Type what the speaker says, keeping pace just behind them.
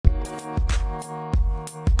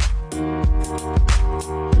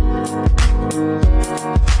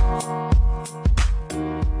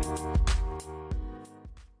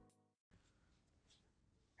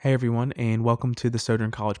Hey everyone, and welcome to the Sojourn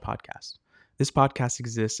College Podcast. This podcast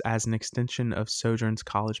exists as an extension of Sojourn's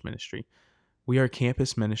college ministry. We are a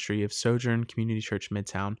campus ministry of Sojourn Community Church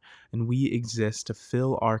Midtown, and we exist to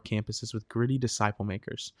fill our campuses with gritty disciple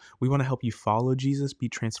makers. We want to help you follow Jesus, be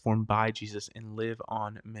transformed by Jesus, and live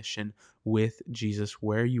on mission with Jesus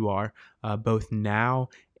where you are, both now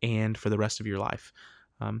and for the rest of your life.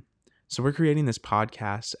 Um, so we're creating this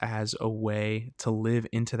podcast as a way to live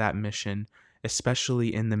into that mission,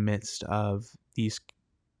 especially in the midst of these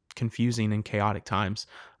confusing and chaotic times.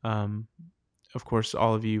 Of course,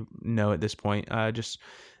 all of you know at this point, just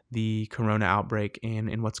the corona outbreak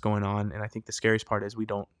and what's going on. And I think the scariest part is we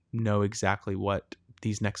don't know exactly what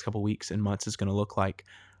these next couple weeks and months is going to look like.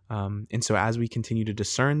 And so as we continue to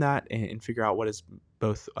discern that and figure out what is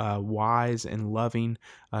both wise and loving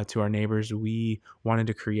to our neighbors, we wanted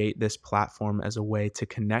to create this platform as a way to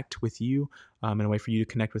connect with you and a way for you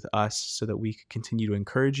to connect with us so that we could continue to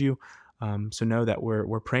encourage you. So know that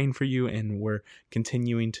we're praying for you and we're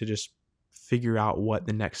continuing to just figure out what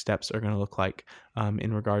the next steps are going to look like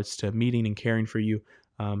in regards to meeting and caring for you.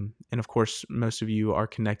 And of course, most of you are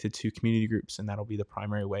connected to community groups, and that'll be the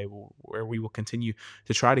primary way where we will continue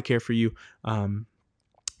to try to care for you.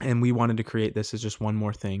 And we wanted to create this as just one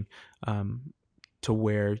more thing to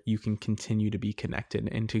where you can continue to be connected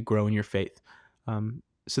and to grow in your faith.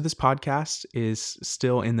 So this podcast is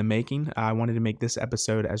still in the making. I wanted to make this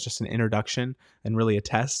episode as just an introduction and really a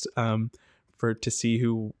test to see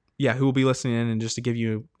who will be listening in, and just to give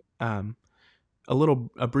you a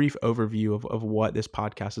brief overview of what this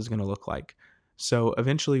podcast is going to look like. So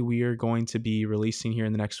eventually we are going to be releasing here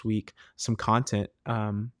in the next week some content,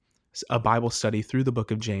 a Bible study through the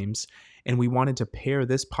book of James. And we wanted to pair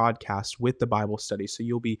this podcast with the Bible study. So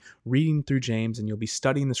you'll be reading through James and you'll be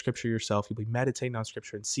studying the scripture yourself. You'll be meditating on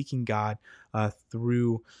scripture and seeking God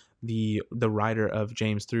through the writer of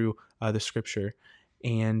James, through the scripture.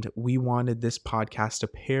 And we wanted this podcast to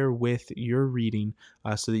pair with your reading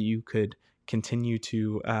so that you could continue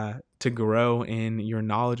to grow in your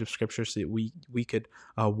knowledge of Scripture, so that we could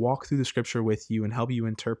walk through the Scripture with you and help you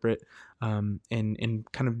interpret and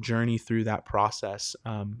kind of journey through that process,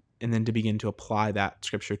 and then to begin to apply that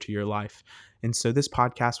Scripture to your life. And so this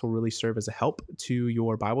podcast will really serve as a help to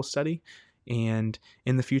your Bible study. And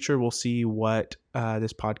in the future, we'll see what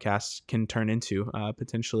this podcast can turn into.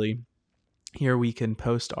 Potentially, here we can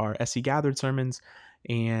post our SE Gathered sermons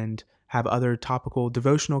and have other topical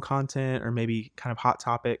devotional content, or maybe kind of hot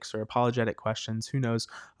topics or apologetic questions. Who knows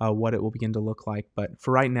what it will begin to look like. But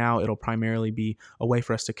for right now, it'll primarily be a way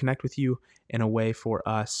for us to connect with you and a way for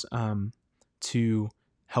us to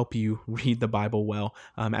help you read the Bible well,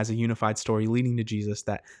 as a unified story leading to Jesus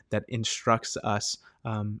that instructs us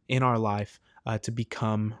in our life to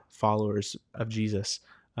become followers of Jesus.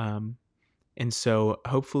 And so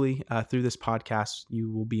hopefully through this podcast,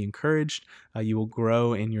 you will be encouraged, you will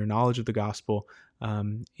grow in your knowledge of the gospel,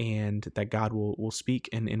 and that God will speak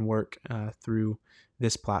and work through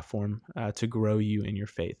this platform to grow you in your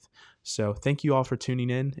faith. So thank you all for tuning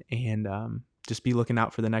in, and just be looking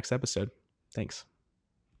out for the next episode. Thanks.